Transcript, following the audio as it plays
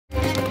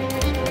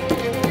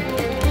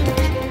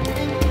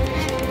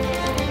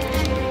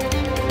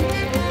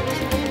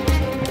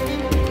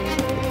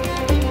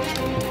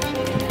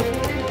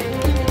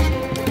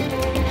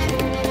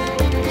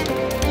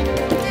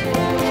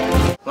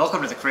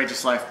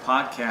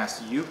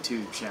podcast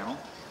YouTube channel.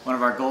 One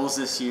of our goals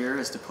this year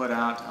is to put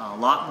out a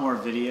lot more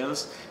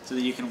videos so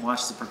that you can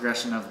watch the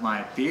progression of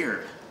my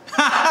beard.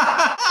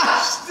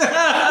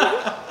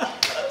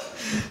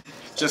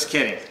 Just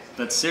kidding,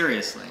 but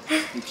seriously,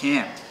 you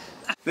can.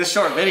 This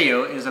short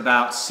video is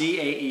about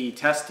CAE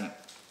testing.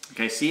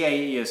 Okay,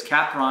 CAE is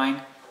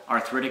Caprine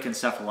Arthritic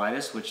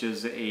Encephalitis, which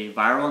is a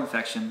viral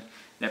infection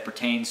that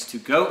pertains to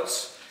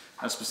goats,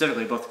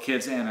 specifically both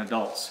kids and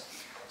adults.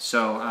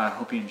 So I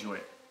hope you enjoy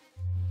it.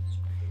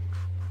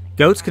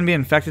 Goats can be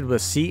infected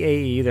with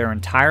CAE their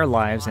entire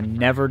lives and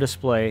never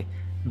display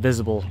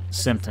visible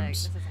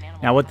symptoms.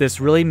 Now what this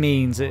really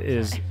means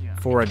is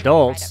for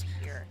adults,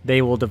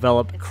 they will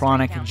develop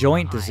chronic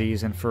joint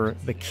disease, and for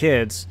the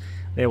kids,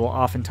 they will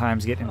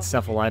oftentimes get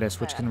encephalitis,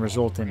 which can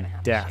result in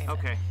death.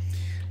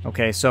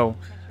 Okay, so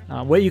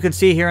what you can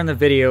see here in the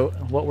video,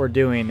 what we're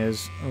doing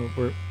is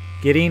we're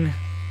getting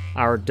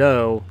our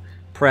doe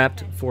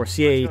prepped for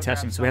CAE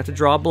testing. So we have to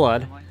draw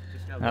blood.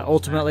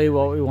 Ultimately,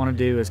 what we want to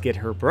do is get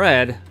her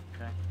bred,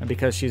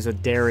 because she's a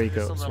dairy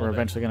goat, so we're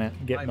eventually going to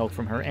get milk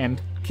from her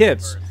and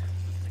kids.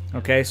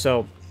 Okay,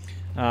 so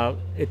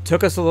it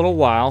took us a little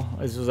while.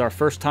 This was our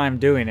first time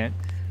doing it,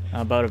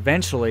 but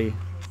eventually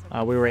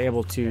we were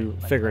able to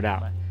figure it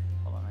out.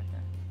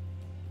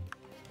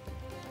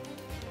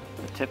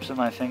 The tips of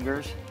my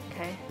fingers,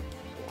 I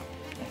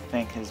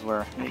think, is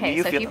where...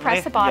 Okay, so if you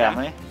press the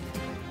bottom,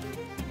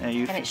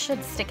 and it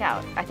should stick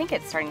out. I think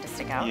it's starting to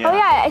stick out. Yeah. Oh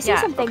yeah, I see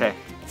something. Okay.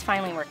 It's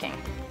finally working.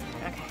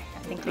 Okay, I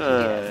think we can do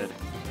Good. this.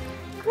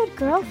 Good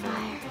girl,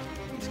 Fire.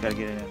 Just gotta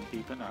get it in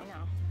deep enough.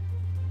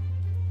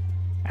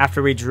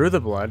 After we drew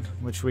the blood,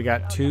 which we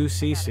got 2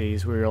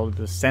 cc's, we were able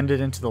to send it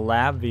into the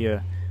lab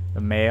via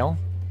the mail.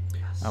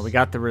 We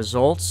got the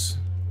results.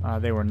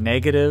 They were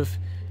negative,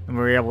 and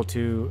we were able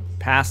to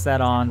pass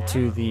that on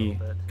to the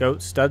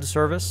goat stud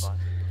service,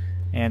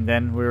 and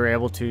then we were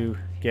able to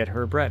get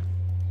her bred.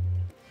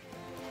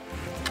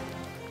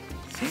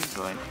 Seems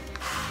like.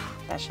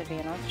 That should be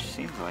enough.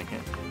 Seems like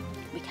it.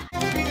 We got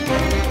it.